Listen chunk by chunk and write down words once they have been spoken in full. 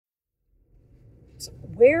So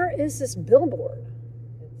where is this billboard?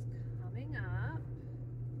 It's coming up.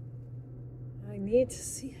 I need to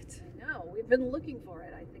see it. I know. We've been looking for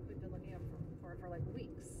it. I think we've been looking for it for like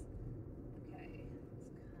weeks. Okay.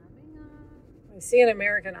 It's coming up. I see an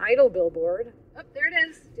American Idol billboard. Oh, there it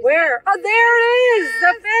is. Where? Oh, there it is!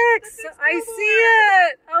 The Fix! The Fix I billboard. see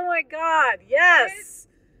it! Oh my God, yes!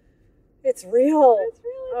 It's real. It's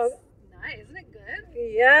really Oh, nice. Isn't it good?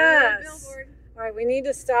 yes. Good billboard. All right, we need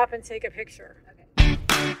to stop and take a picture. Okay.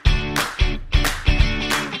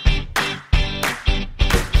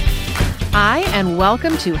 Hi, and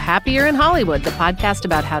welcome to Happier in Hollywood, the podcast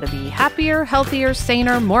about how to be happier, healthier,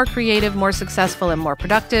 saner, more creative, more successful, and more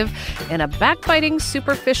productive in a backbiting,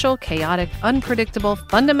 superficial, chaotic, unpredictable,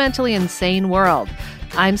 fundamentally insane world.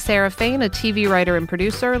 I'm Sarah Fain, a TV writer and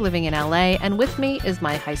producer living in LA, and with me is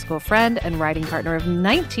my high school friend and writing partner of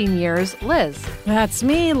 19 years, Liz. That's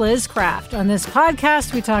me, Liz Craft. On this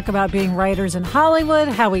podcast, we talk about being writers in Hollywood,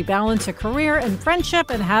 how we balance a career and friendship,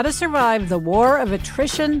 and how to survive the war of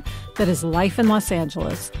attrition that is life in Los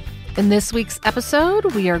Angeles. In this week's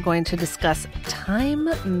episode, we are going to discuss time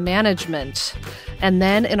management. And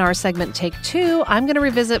then in our segment Take Two, I'm going to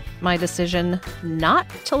revisit my decision not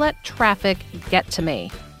to let traffic get to me.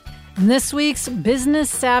 And this week's Business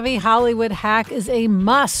Savvy Hollywood hack is a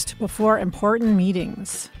must before important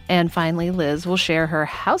meetings. And finally, Liz will share her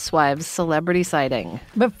Housewives celebrity sighting.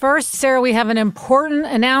 But first, Sarah, we have an important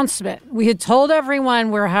announcement. We had told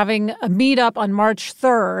everyone we're having a meetup on March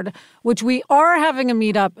 3rd, which we are having a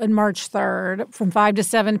meetup on March 3rd from 5 to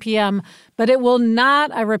 7 p.m., but it will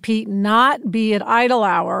not, I repeat, not be at Idle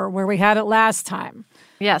Hour where we had it last time.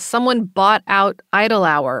 Yes, someone bought out Idle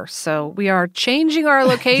Hour, so we are changing our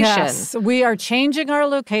location. Yes, we are changing our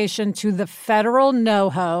location to the Federal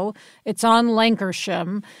NoHo. It's on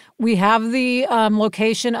Lankershim. We have the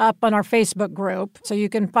location up on our Facebook group, so you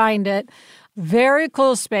can find it. Very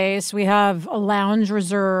cool space. We have a lounge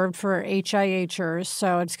reserved for HIHers,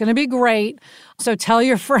 so it's going to be great. So tell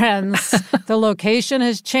your friends the location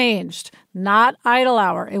has changed. Not Idle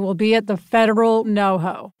Hour. It will be at the Federal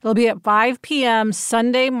NoHo. It'll be at 5 p.m.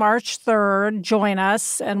 Sunday, March 3rd. Join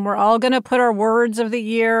us, and we're all going to put our words of the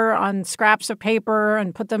year on scraps of paper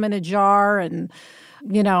and put them in a jar and,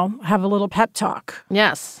 you know, have a little pep talk.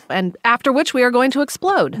 Yes, and after which we are going to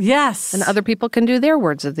explode. Yes. And other people can do their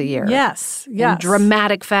words of the year. Yes, In yes.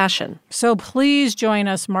 dramatic fashion. So please join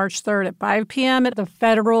us March 3rd at 5 p.m. at the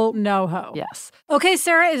Federal NoHo. Yes. Okay,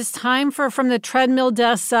 Sarah, it is time for From the Treadmill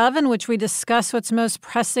Desks Of, in which we discuss what's most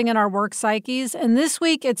pressing in our work psyches. And this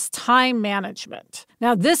week, it's time management.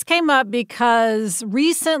 Now, this came up because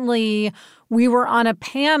recently we were on a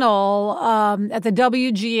panel at the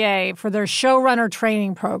WGA for their showrunner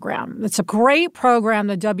training program. It's a great program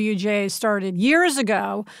the WGA started years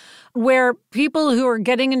ago, where people who are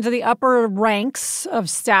getting into the upper ranks of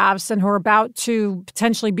staffs and who are about to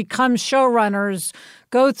potentially become showrunners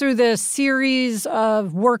go through this series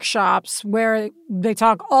of workshops where they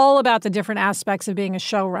talk all about the different aspects of being a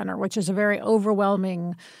showrunner, which is a very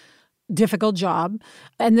overwhelming, difficult job.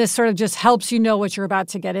 And this sort of just helps you know what you're about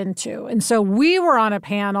to get into. And so we were on a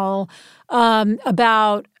panel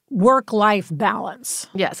about work-life balance.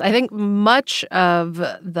 Yes, I think much of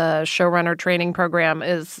the showrunner training program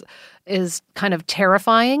is kind of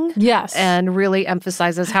terrifying. Yes. And really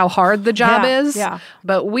emphasizes how hard the job is. Yeah.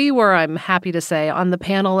 But we were, I'm happy to say, on the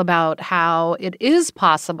panel about how it is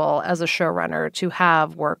possible as a showrunner to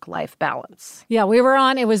have work-life balance. Yeah, we were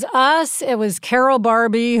on, it was us, it was Carol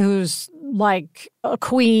Barbie, who's like a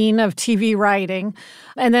queen of TV writing,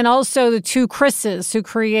 and then also the two Chris's who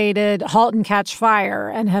created Halt and Catch Fire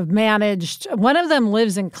and have managed, one of them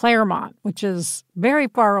lives in Claremont, which is very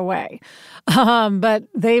far away, but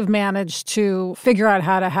they've managed to figure out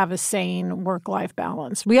how to have a sane work-life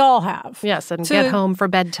balance. We all have. Yes, and get home for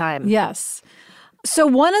bedtime. Yes. So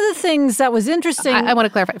one of the things that was interesting... I want to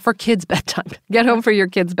clarify, for kids' bedtime. Get home for your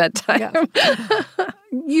kids' bedtime. Yeah.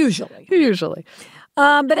 Usually. Usually.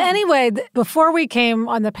 But anyway, before we came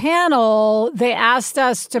on the panel, they asked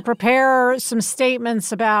us to prepare some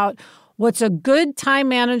statements about what's a good time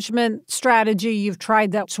management strategy you've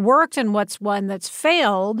tried that's worked and what's one that's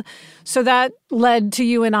failed. So that led to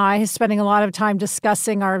you and I spending a lot of time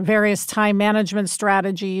discussing our various time management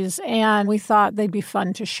strategies, and we thought they'd be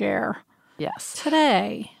fun to share. Yes.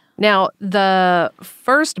 Today. Now, the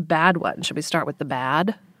first bad one, should we start with the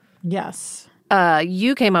bad? Yes.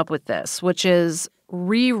 You came up with this, which is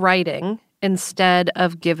rewriting instead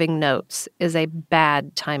of giving notes is a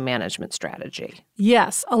bad time management strategy.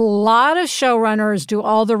 Yes, a lot of showrunners do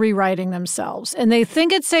all the rewriting themselves, and they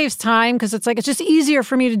think it saves time because it's just easier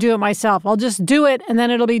for me to do it myself. I'll just do it, and then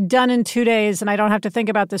it'll be done in 2 days, and I don't have to think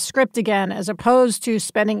about the script again, as opposed to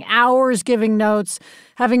spending hours giving notes,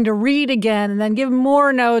 having to read again, and then give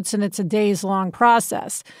more notes, and it's a days-long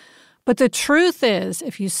process. But the truth is,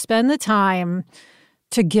 if you spend the time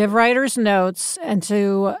to give writers notes and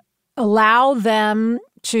to allow them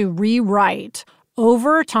to rewrite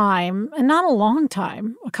over time, and not a long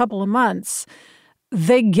time, a couple of months,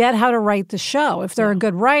 they get how to write the show. If they're a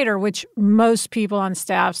good writer, which most people on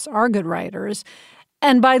staffs are good writers.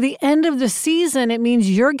 And by the end of the season, it means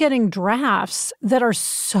you're getting drafts that are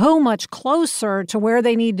so much closer to where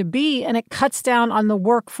they need to be, and it cuts down on the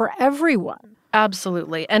work for everyone.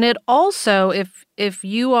 Absolutely. And it also, if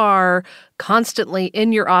you are constantly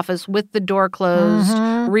in your office with the door closed,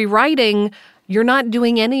 rewriting, you're not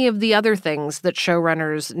doing any of the other things that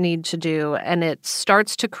showrunners need to do. And it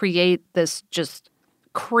starts to create this just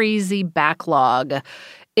crazy backlog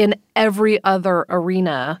in every other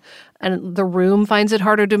arena. And the room finds it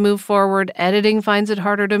harder to move forward. Editing finds it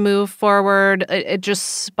harder to move forward. It just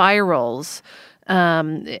spirals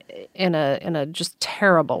in a just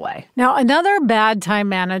terrible way. Now, another bad time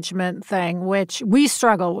management thing, which we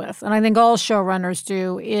struggle with, and I think all showrunners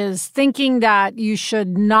do, is thinking that you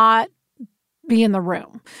should not be in the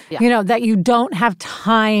room. Yeah. That you don't have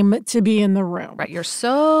time to be in the room. Right. You're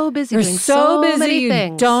so busy doing so busy many you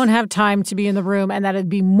things. Don't have time to be in the room, and that it'd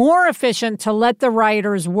be more efficient to let the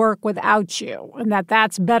writers work without you, and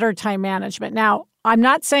that's better time management. Now, I'm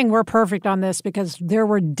not saying we're perfect on this because there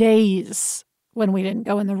were days when we didn't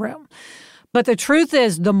go in the room. But the truth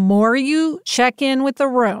is, the more you check in with the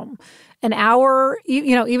room, an hour,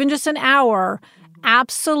 even just an hour,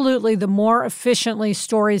 absolutely the more efficiently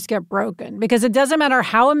stories get broken. Because it doesn't matter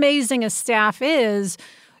how amazing a staff is,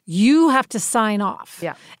 you have to sign off.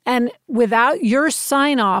 Yeah. And without your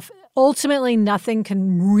sign off, ultimately nothing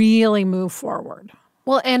can really move forward.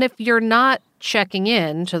 Well, and if you're not checking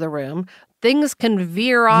in to the room, things can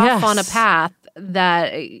veer off on a path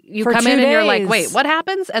that you For come 2 in and you're like, days. wait, what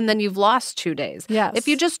happens? And then you've lost 2 days. Yes. If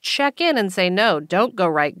you just check in and say, no, don't go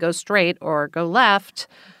right, go straight, or go left,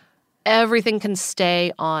 everything can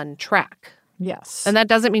stay on track. Yes. And that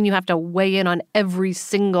doesn't mean you have to weigh in on every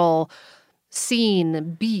single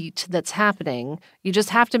scene, beat that's happening. You just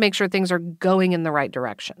have to make sure things are going in the right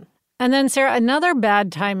direction. And then, Sarah, another bad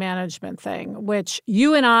time management thing, which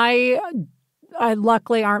you and I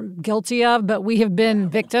luckily aren't guilty of, but we have been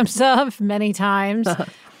victims of many times,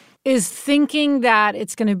 is thinking that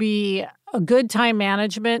it's going to be a good time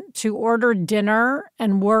management to order dinner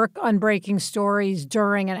and work on breaking stories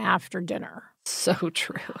during and after dinner. So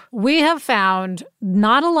true. We have found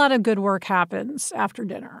not a lot of good work happens after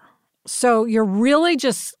dinner. So you're really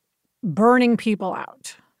just burning people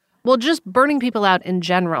out. Well, just burning people out in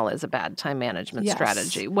general is a bad time management Yes.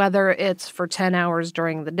 strategy, whether it's for 10 hours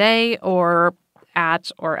during the day or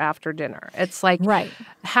at or after dinner. It's like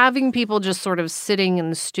having people just sort of sitting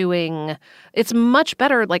and stewing. It's much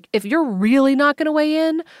better, if you're really not going to weigh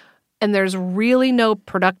in and there's really no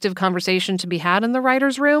productive conversation to be had in the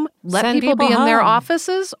writer's room, let people be in their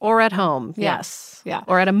offices or at home. Yes. Yeah.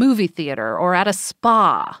 Or at a movie theater or at a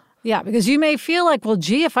spa. Yeah, because you may feel like, well,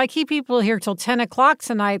 gee, if I keep people here till 10 o'clock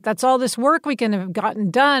tonight, that's all this work we can have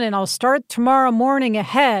gotten done, and I'll start tomorrow morning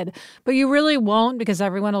ahead. But you really won't, because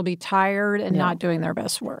everyone will be tired and not doing their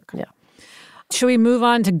best work. Yeah. Should we move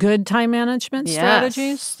on to good time management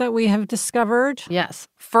strategies that we have discovered? Yes.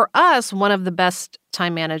 For us, one of the best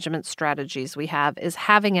time management strategies we have is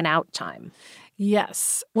having an out time.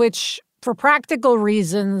 Yes, which for practical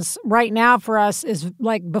reasons, right now for us is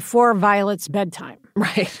before Violet's bedtime.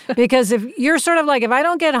 Right. Because if you're sort of if I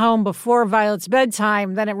don't get home before Violet's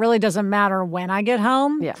bedtime, then it really doesn't matter when I get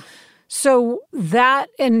home. Yeah. So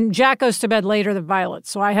and Jack goes to bed later than Violet,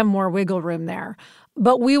 so I have more wiggle room there.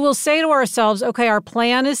 But we will say to ourselves, okay, our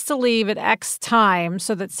plan is to leave at X time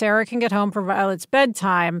so that Sarah can get home for Violet's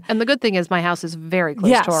bedtime. And the good thing is my house is very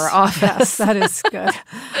close to our office. Yes, that is good.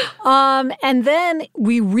 And then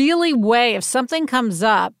we really weigh, if something comes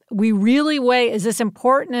up, we really weigh, is this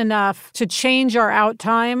important enough to change our out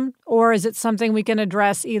time, or is it something we can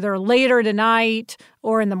address either later tonight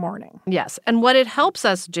or in the morning? Yes. And what it helps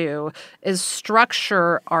us do is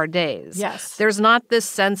structure our days. Yes. There's not this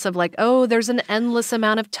sense of there's an endless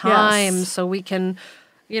amount of time so we can,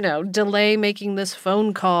 delay making this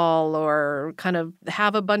phone call or kind of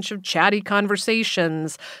have a bunch of chatty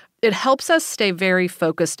conversations. It helps us stay very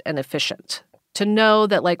focused and efficient. to know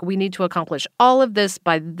that, like, we need to accomplish all of this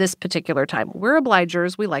by this particular time. We're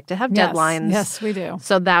obligers. We like to have deadlines. Yes, we do.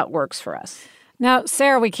 So that works for us. Now,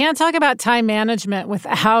 Sarah, we can't talk about time management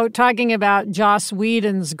without talking about Joss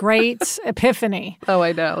Whedon's great epiphany. Oh,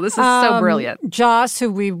 I know. This is so brilliant. Joss,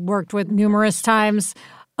 who we worked with numerous times,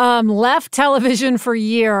 left television for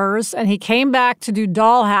years, and he came back to do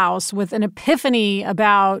Dollhouse with an epiphany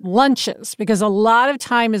about lunches, because a lot of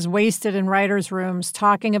time is wasted in writers' rooms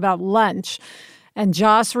talking about lunch. And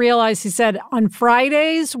Joss realized, he said, on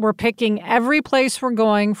Fridays, we're picking every place we're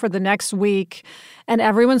going for the next week, and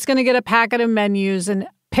everyone's going to get a packet of menus and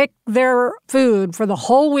pick their food for the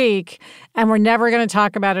whole week, and we're never going to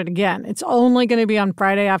talk about it again. It's only going to be on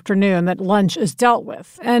Friday afternoon that lunch is dealt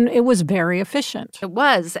with. And it was very efficient. It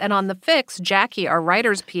was. And on The Fix, Jackie, our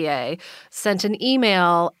writer's PA, sent an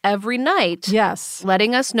email every night. Yes.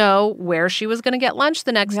 Letting us know where she was going to get lunch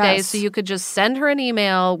the next day. Yes. So you could just send her an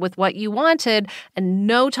email with what you wanted, and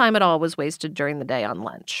no time at all was wasted during the day on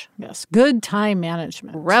lunch. Yes. Good time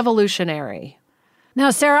management. Revolutionary. Now,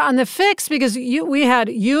 Sarah, on The Fix, because we had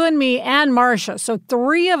you and me and Marcia, so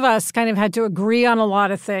three of us kind of had to agree on a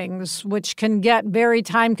lot of things, which can get very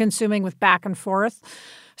time-consuming with back and forth.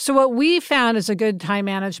 So what we found as a good time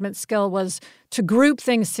management skill was to group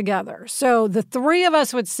things together. So the three of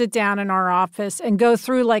us would sit down in our office and go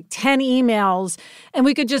through like 10 emails, and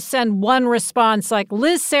we could just send one response like,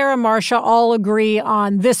 Liz, Sarah, Marcia all agree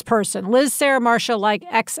on this person. Liz, Sarah, Marcia like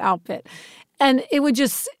X outfit. And it would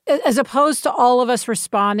just, as opposed to all of us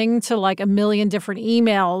responding to like a million different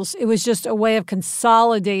emails, it was just a way of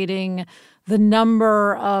consolidating the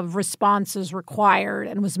number of responses required,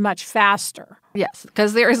 and was much faster. Yes,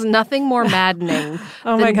 because there is nothing more maddening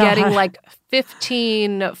than getting like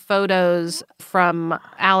 15 photos from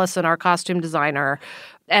Allison, our costume designer.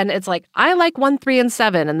 And it's like, I like 1, 3, and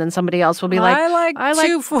 7. And then somebody else will be like, I like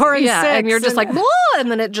 2, 4, and 6. And you're just like, whoa! And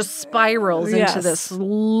then it just spirals into this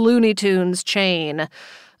Looney Tunes chain.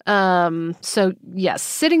 So, yes,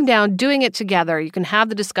 sitting down, doing it together, you can have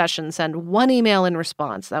the discussion, send one email in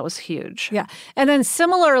response. That was huge. Yeah. And then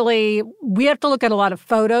similarly, we have to look at a lot of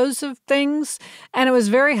photos of things. And it was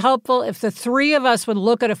very helpful if the three of us would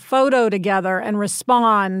look at a photo together and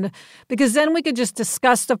respond, because then we could just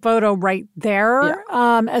discuss the photo right there,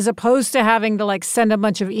 as opposed to having to like send a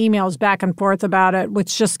bunch of emails back and forth about it,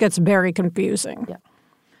 which just gets very confusing. Yeah.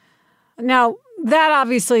 Now, that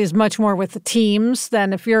obviously is much more with the teams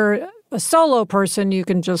than if you're a solo person, you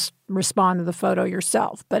can just respond to the photo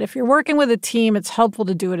yourself. But if you're working with a team, it's helpful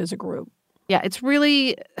to do it as a group. Yeah, it's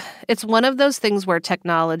one of those things where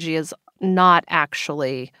technology is not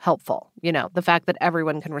actually helpful. You know, the fact that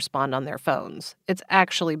everyone can respond on their phones. It's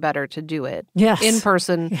actually better to do it in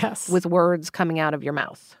person with words coming out of your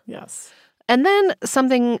mouth. Yes. And then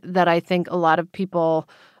something that I think a lot of people,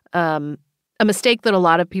 a mistake that a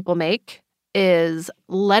lot of people make is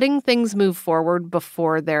letting things move forward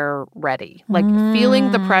before they're ready. Like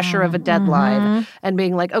feeling the pressure of a deadline and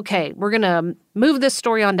being like, okay, we're going to move this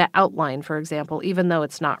story onto outline, for example, even though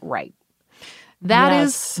it's not right. That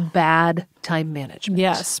is bad time management.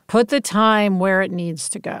 Yes. Put the time where it needs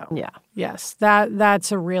to go. Yeah. Yes.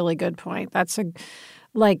 That's a really good point.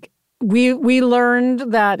 We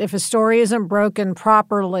learned that if a story isn't broken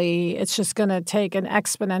properly, it's just going to take an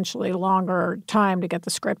exponentially longer time to get the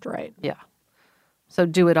script right. Yeah. So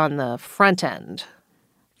do it on the front end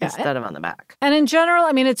instead of on the back. And in general,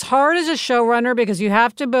 I mean, it's hard as a showrunner because you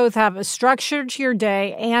have to both have a structure to your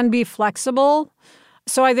day and be flexible.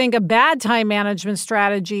 So I think a bad time management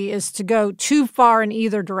strategy is to go too far in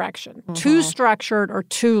either direction, too structured or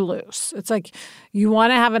too loose. It's like you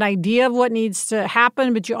want to have an idea of what needs to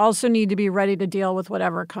happen, but you also need to be ready to deal with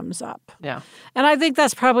whatever comes up. Yeah. And I think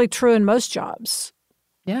that's probably true in most jobs.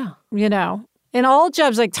 Yeah. You know, in all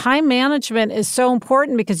jobs, like time management is so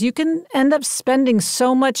important because you can end up spending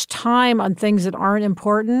so much time on things that aren't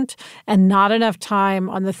important and not enough time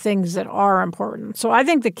on the things that are important. So I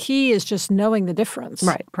think the key is just knowing the difference.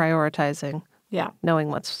 Right. Prioritizing. Yeah. Knowing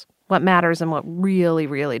what matters and what really,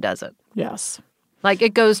 really doesn't. Yes. Like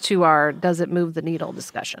it goes to our does it move the needle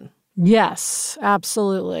discussion. Yes,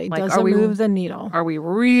 absolutely. Like, does it move the needle? Are we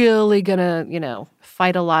really going to,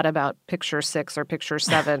 fight a lot about picture 6 or picture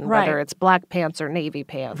 7, Right. whether it's black pants or navy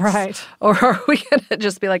pants? Right. Or are we going to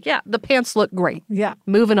just be like, yeah, the pants look great. Yeah.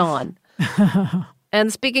 Moving on.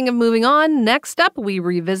 And speaking of moving on, next up, we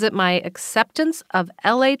revisit my acceptance of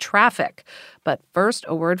LA traffic. But first,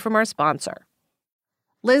 a word from our sponsor.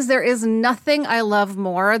 Liz, there is nothing I love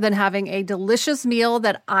more than having a delicious meal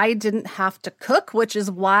that I didn't have to cook, which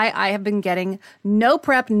is why I have been getting no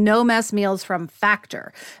prep, no mess meals from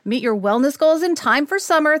Factor. Meet your wellness goals in time for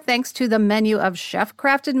summer thanks to the menu of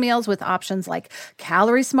chef-crafted meals with options like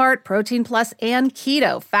Calorie Smart, Protein Plus, and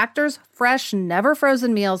Keto. Factor's fresh, never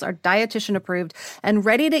frozen meals are dietitian approved and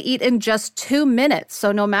ready to eat in just 2 minutes.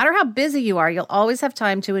 So no matter how busy you are, you'll always have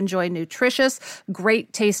time to enjoy nutritious,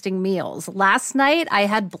 great tasting meals. Last night,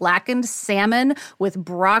 I had blackened salmon with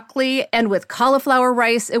broccoli and with cauliflower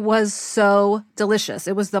rice. It was so delicious.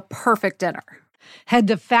 It was the perfect dinner. Head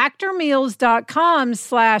to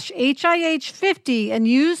factormeals.com/HIH50 and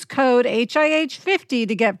use code HIH50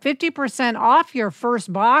 to get 50% off your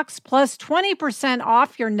first box plus 20%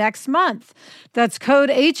 off your next month. That's code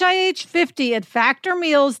HIH50 at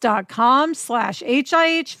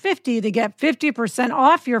factormeals.com/HIH50 to get 50%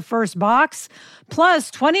 off your first box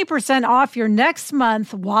plus 20% off your next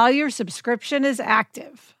month while your subscription is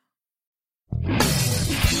active.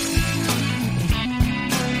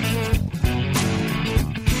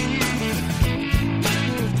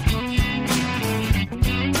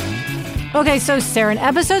 Okay, so Sarah, in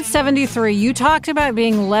episode 73, you talked about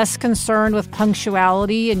being less concerned with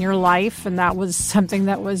punctuality in your life, and that was something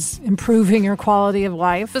that was improving your quality of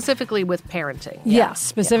life. Specifically with parenting. Yes,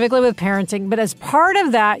 specifically with parenting. But as part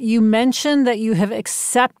of that, you mentioned that you have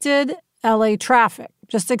accepted LA traffic,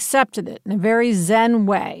 just accepted it in a very Zen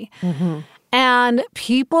way. Mm-hmm. And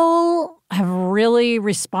people have really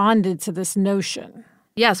responded to this notion.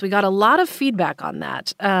 Yes, we got a lot of feedback on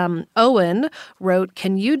that. Owen wrote,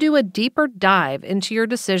 "Can you do a deeper dive into your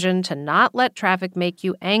decision to not let traffic make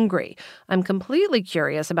you angry? I'm completely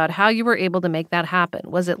curious about how you were able to make that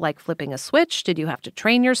happen. Was it like flipping a switch? Did you have to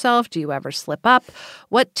train yourself? Do you ever slip up?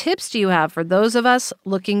 What tips do you have for those of us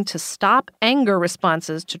looking to stop anger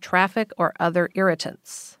responses to traffic or other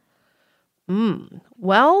irritants?"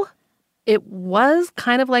 Well, it was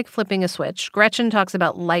kind of like flipping a switch. Gretchen talks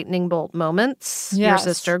about lightning bolt moments, your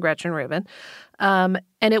sister, Gretchen Rubin. And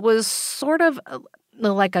it was sort of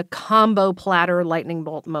like a combo platter lightning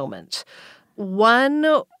bolt moment. One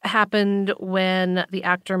happened when the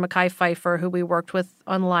actor Mekhi Phifer, who we worked with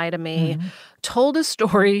on Lie to Me, told a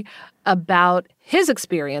story about his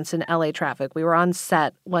experience in LA traffic. We were on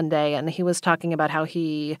set one day, and he was talking about how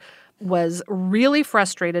he was really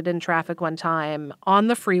frustrated in traffic one time on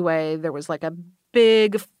the freeway. There was like a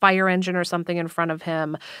big fire engine or something in front of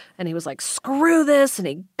him, and he was like, screw this, and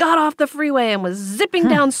he got off the freeway and was zipping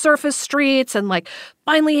down surface streets, and like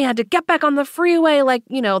finally he had to get back on the freeway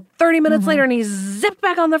 30 minutes later, and he zipped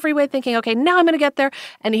back on the freeway thinking, okay, now I'm going to get there,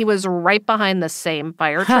 and he was right behind the same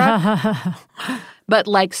fire truck, but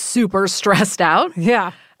like super stressed out.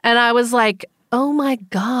 Yeah. And I was like, oh my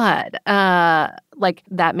God.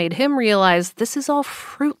 That made him realize this is all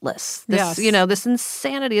fruitless. This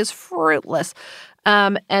insanity is fruitless.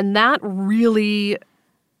 And that really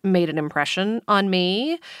made an impression on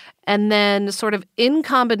me. And then sort of in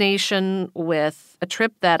combination with a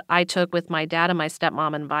trip that I took with my dad and my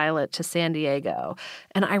stepmom and Violet to San Diego.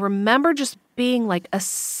 And I remember just being like a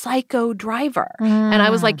psycho driver. And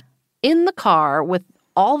I was like in the car with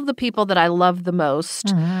all of the people that I love the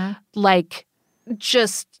most,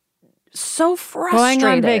 just so frustrated.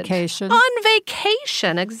 Going on vacation. On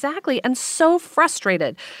vacation, exactly. And so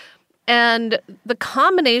frustrated. And the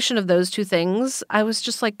combination of those two things, I was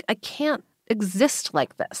just like, I can't exist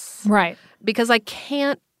like this. Right. Because I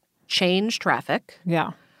can't change traffic.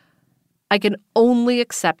 Yeah. I can only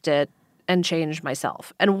accept it and change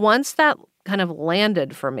myself. And once that kind of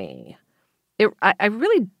landed for me, I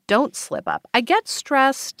really don't slip up. I get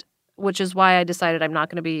stressed, which is why I decided I'm not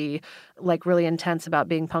going to be like really intense about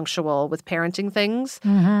being punctual with parenting things.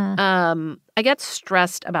 I get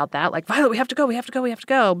stressed about that. Like, Violet, we have to go.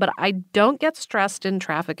 But I don't get stressed in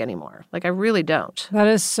traffic anymore. Like, I really don't. That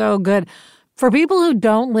is so good. For people who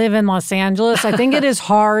don't live in Los Angeles, I think it is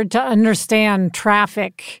hard to understand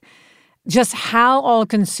traffic, just how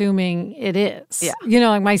all-consuming it is. Yeah.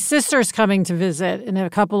 Like my sister's coming to visit in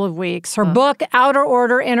a couple of weeks. Her book, Outer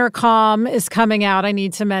Order Intercom, is coming out, I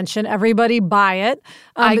need to mention. Everybody buy it.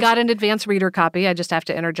 I got an advanced reader copy. I just have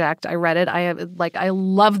to interject. I read it. I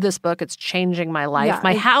love this book. It's changing my life.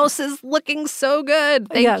 My house is looking so good.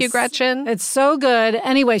 Thank you, Gretchen. It's so good.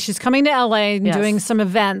 Anyway, she's coming to LA and doing some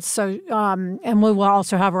events. So, and we will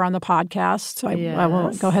also have her on the podcast. So I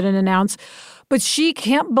will go ahead and announce. But she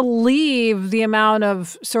can't believe the amount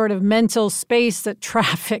of sort of mental space that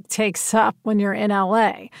traffic takes up when you're in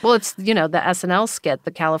LA. Well, it's, the SNL skit,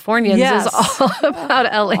 The Californians, Yes. is all about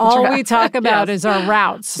LA All traffic. we talk about Yes. is our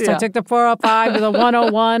routes. So I Yeah. took the 405 to the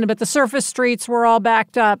 101, but the surface streets were all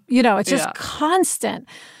backed up. It's just Yeah. constant.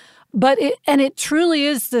 But it truly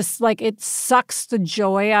is this, like, it sucks the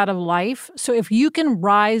joy out of life. So if you can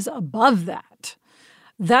rise above that,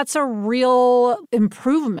 that's a real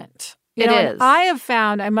improvement. It is. I have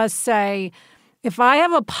found, I must say, if I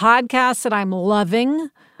have a podcast that I'm loving,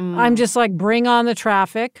 I'm just like, bring on the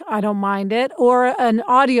traffic. I don't mind it. Or an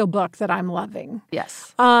audiobook that I'm loving.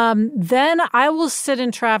 Yes. Then I will sit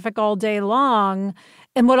in traffic all day long.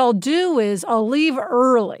 And what I'll do is I'll leave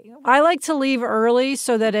early. I like to leave early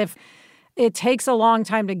so that if it takes a long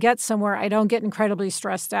time to get somewhere, I don't get incredibly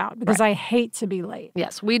stressed out because I hate to be late.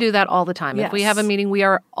 Yes, we do that all the time. If we Yes. have a meeting, we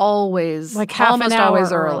are always Like half almost an hour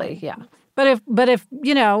always early. Yeah. But if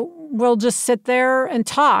we'll just sit there and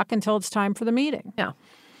talk until it's time for the meeting. Yeah.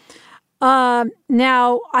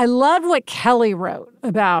 Now, I love what Kelly wrote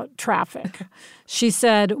about traffic. She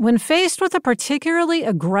said, when faced with a particularly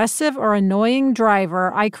aggressive or annoying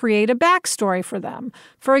driver, I create a backstory for them.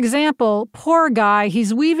 For example, poor guy,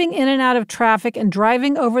 he's weaving in and out of traffic and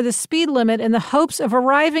driving over the speed limit in the hopes of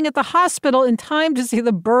arriving at the hospital in time to see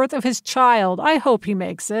the birth of his child. I hope he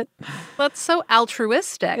makes it. That's so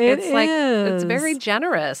altruistic. It it's very is.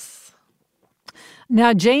 generous.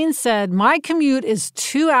 Now, Jane said, my commute is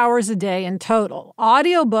 2 hours a day in total.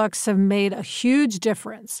 Audiobooks have made a huge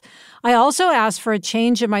difference. I also asked for a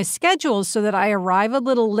change in my schedule so that I arrive a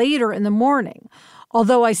little later in the morning.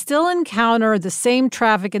 Although I still encounter the same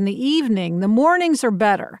traffic in the evening, the mornings are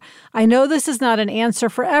better. I know this is not an answer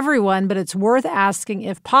for everyone, but it's worth asking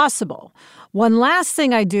if possible. One last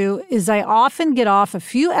thing I do is I often get off a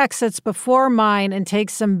few exits before mine and take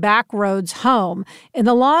some back roads home. In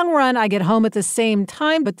the long run, I get home at the same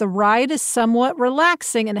time, but the ride is somewhat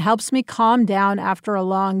relaxing and helps me calm down after a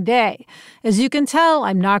long day. As you can tell,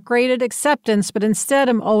 I'm not great at acceptance, but instead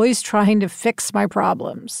I'm always trying to fix my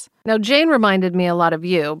problems. Now, Jane reminded me a lot of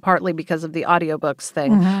you, partly because of the audiobooks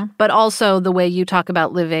thing, but also the way you talk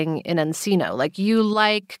about living in Encino. Like, you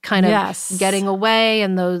like kind of Yes. getting away,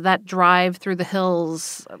 and that drive through the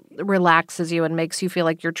hills relaxes you and makes you feel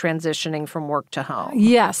like you're transitioning from work to home.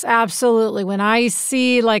 Yes, absolutely. When I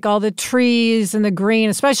see like all the trees and the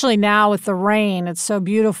green, especially now with the rain, it's so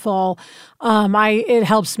beautiful. It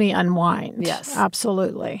helps me unwind. Yes.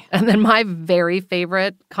 Absolutely. And then my very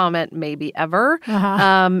favorite comment maybe ever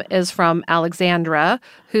is from Alexandra,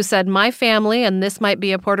 who said, my family, and this might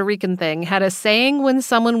be a Puerto Rican thing, had a saying when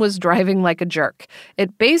someone was driving like a jerk.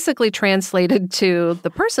 It basically translated to, the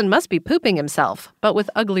person must be pooping himself, but with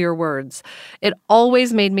uglier words. It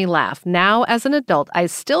always made me laugh. Now, as an adult, I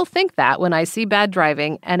still think that when I see bad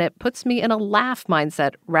driving, and it puts me in a laugh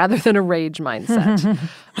mindset rather than a rage mindset.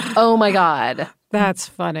 Oh my God. That's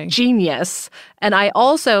funny. Genius. And I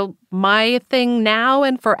also, my thing now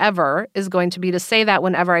and forever is going to be to say that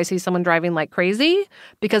whenever I see someone driving like crazy,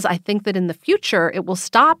 because I think that in the future it will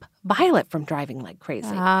stop Violet from driving like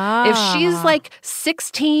crazy. If she's like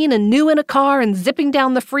 16 and new in a car and zipping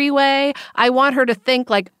down the freeway, I want her to think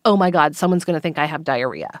like, oh my God, someone's going to think I have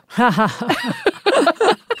diarrhea.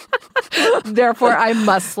 Therefore, I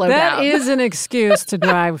must slow down. That is an excuse to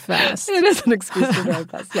drive fast. It is an excuse to drive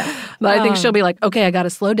fast, yeah. But I think she'll be like, okay, I got to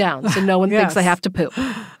slow down so no one thinks I Yes. have to poop.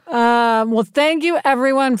 Well, thank you,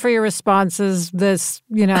 everyone, for your responses. This,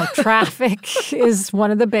 traffic is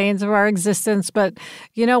one of the banes of our existence. But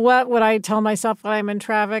you know what? What I tell myself when I'm in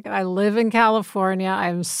traffic, I live in California.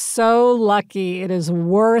 I'm so lucky. It is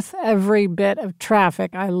worth every bit of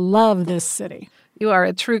traffic. I love this city. You are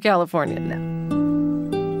a true Californian now.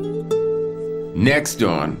 Next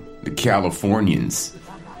on The Californians.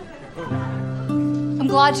 I'm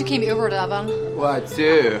glad you came over, Devon. Why,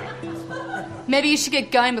 too? Maybe you should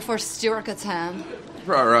get going before Stuart gets home.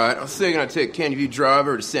 Right. I was thinking I'd take Candy View Drive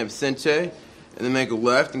over to San Vicente, and then make a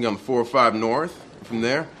left and go 405 north. And from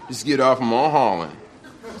there, just get off of Mulholland.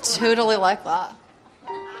 Totally like that.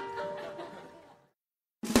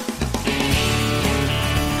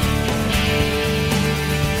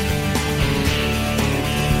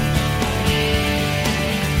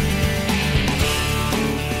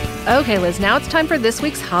 Okay, Liz, now it's time for this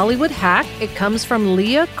week's Hollywood hack. It comes from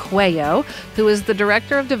Leah Cuello, who is the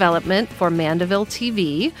director of development for Mandeville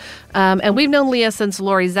TV. And we've known Leah since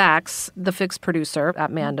Lori Zacks, the Fix producer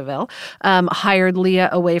at Mandeville, hired Leah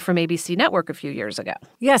away from ABC Network a few years ago.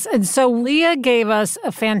 Yes, and so Leah gave us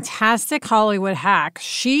a fantastic Hollywood hack.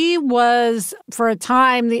 She was, for a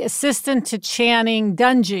time, the assistant to Channing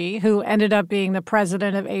Dungey, who ended up being the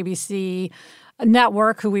president of ABC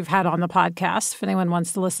Network, who we've had on the podcast, if anyone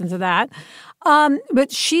wants to listen to that.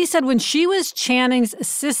 But she said when she was Channing's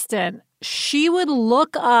assistant, she would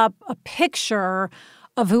look up a picture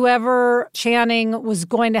of whoever Channing was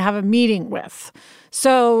going to have a meeting with.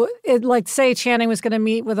 So, say Channing was going to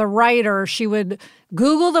meet with a writer, she would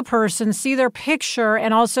Google the person, see their picture,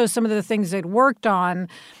 and also some of the things they'd worked on.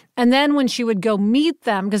 And then when she would go meet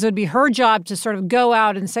them, because it would be her job to sort of go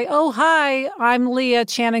out and say, oh, hi, I'm Leah,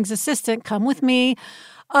 Channing's assistant, come with me.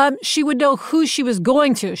 She would know who she was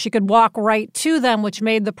going to. She could walk right to them, which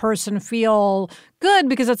made the person feel good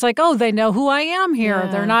because it's like, oh, they know who I am here.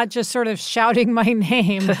 Yeah. They're not just sort of shouting my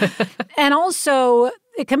name. And also,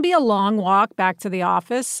 it can be a long walk back to the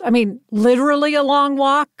office. I mean, literally a long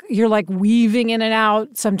walk. You're like weaving in and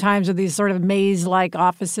out sometimes of these sort of maze-like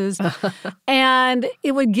offices. And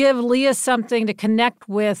it would give Leah something to connect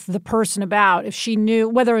with the person about. If she knew,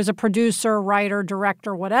 whether it was a producer, writer,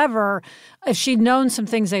 director, whatever, if she'd known some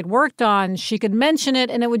things they'd worked on, she could mention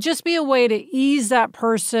it. And it would just be a way to ease that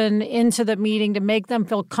person into the meeting to make them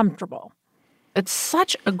feel comfortable. It's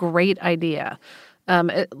such a great idea.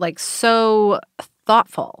 So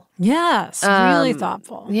thoughtful. Yes, really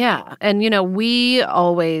thoughtful. Yeah. And, we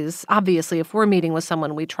always, obviously, if we're meeting with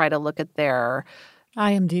someone, we try to look at their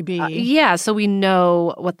IMDb. So we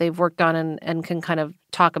know what they've worked on and can kind of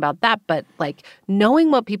talk about that. But,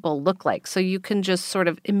 knowing what people look like so you can just sort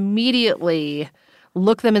of immediately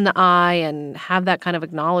look them in the eye and have that kind of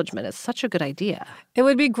acknowledgement is such a good idea. It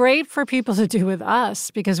would be great for people to do with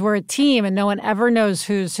us because we're a team and no one ever knows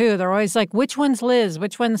who's who. They're always like, which one's Liz?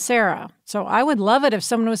 Which one's Sarah? So I would love it if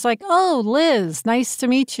someone was like, oh, Liz, nice to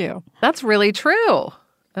meet you. That's really true.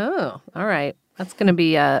 Oh, all right. That's going to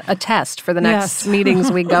be a test for the next meetings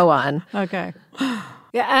we go on. Okay.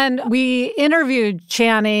 Yeah, and we interviewed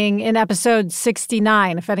Channing in episode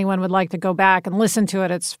 69. If anyone would like to go back and listen to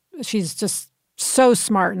it, she's just so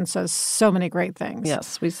smart and says so many great things.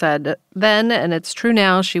 Yes, we said then, and it's true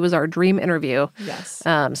now, she was our dream interview. Yes.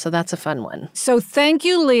 So that's a fun one. So thank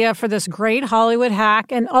you, Leah, for this great Hollywood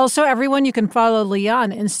hack. And also, everyone, you can follow Leah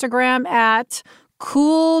on Instagram at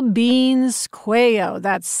Cool Beans Cuello.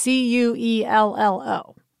 That's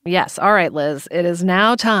Cuello. Yes. All right, Liz. It is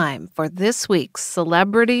now time for this week's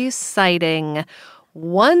celebrity sighting.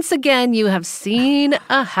 Once again, you have seen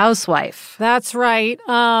a housewife. That's right.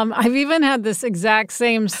 I've even had this exact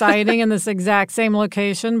same sighting in this exact same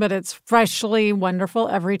location, but it's freshly wonderful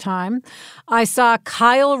every time. I saw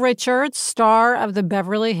Kyle Richards, star of the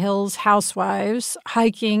Beverly Hills Housewives,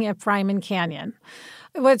 hiking at Fryman Canyon.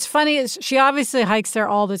 What's funny is she obviously hikes there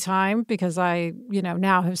all the time because I,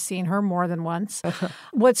 now have seen her more than once.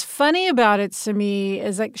 What's funny about it to me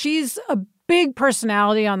is like she's a big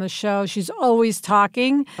personality on the show. She's always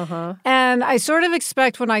talking. And I sort of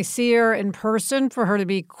expect when I see her in person for her to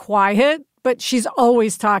be quiet, but she's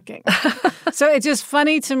always talking. So it's just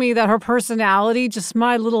funny to me that her personality, just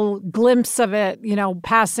my little glimpse of it,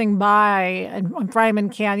 passing by on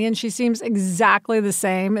Fryman Canyon, she seems exactly the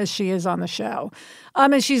same as she is on the show.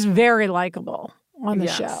 And she's very likable on the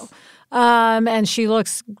show. And she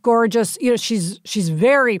looks gorgeous. She's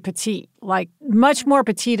very petite, like much more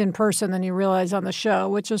petite in person than you realize on the show,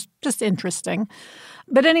 which is just interesting.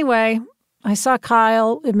 But anyway, I saw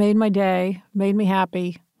Kyle. It made my day, made me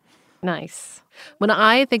happy. Nice. When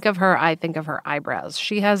I think of her eyebrows.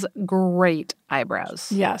 She has great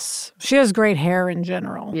eyebrows. Yes. She has great hair in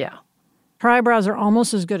general. Yeah. Her eyebrows are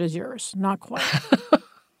almost as good as yours. Not quite.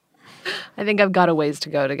 I think I've got a ways to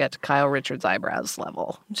go to get to Kyle Richards' eyebrows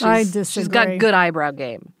level. I disagree. She's got good eyebrow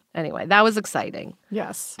game. Anyway, that was exciting.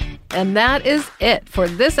 Yes. And that is it for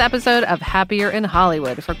this episode of Happier in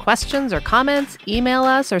Hollywood. For questions or comments, email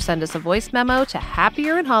us or send us a voice memo to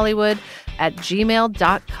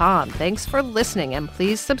happierin.hollywood@gmail.com. Thanks for listening, and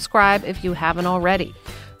please subscribe if you haven't already.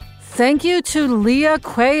 Thank you to Leah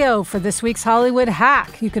Cuello for this week's Hollywood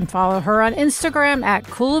hack. You can follow her on Instagram at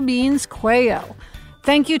CoolBeansCuello.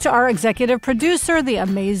 Thank you to our executive producer, the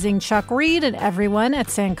amazing Chuck Reed, and everyone at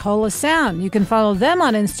Sankola Sound. You can follow them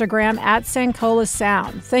on Instagram at Sankola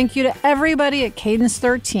Sound. Thank you to everybody at Cadence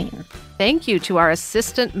 13. Thank you to our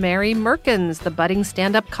assistant, Mary Merkins, the budding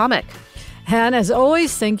stand-up comic. And as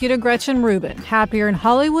always, thank you to Gretchen Rubin. Happier in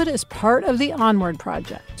Hollywood is part of the Onward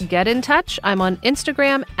Project. Get in touch. I'm on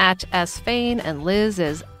Instagram @SFain, and Liz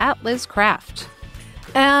is @LizCraft.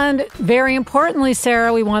 And very importantly,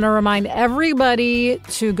 Sarah, we want to remind everybody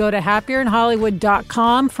to go to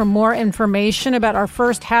happierinhollywood.com for more information about our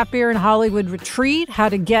first Happier in Hollywood retreat, how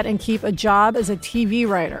to get and keep a job as a TV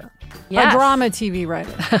writer, Yes. a drama TV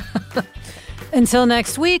writer. Until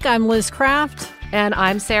next week, I'm Liz Craft. And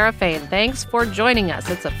I'm Sarah Fain. Thanks for joining us.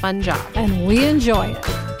 It's a fun job. And we enjoy it.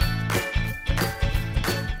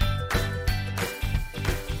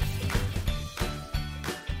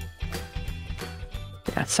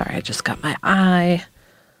 Yeah, sorry, I just got my eye.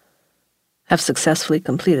 Have successfully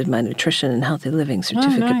completed my nutrition and healthy living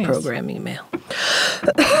certificate nice. program email.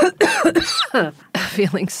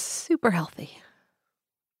 Feeling super healthy.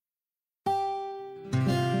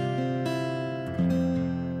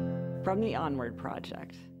 From the Onward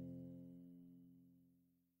Project.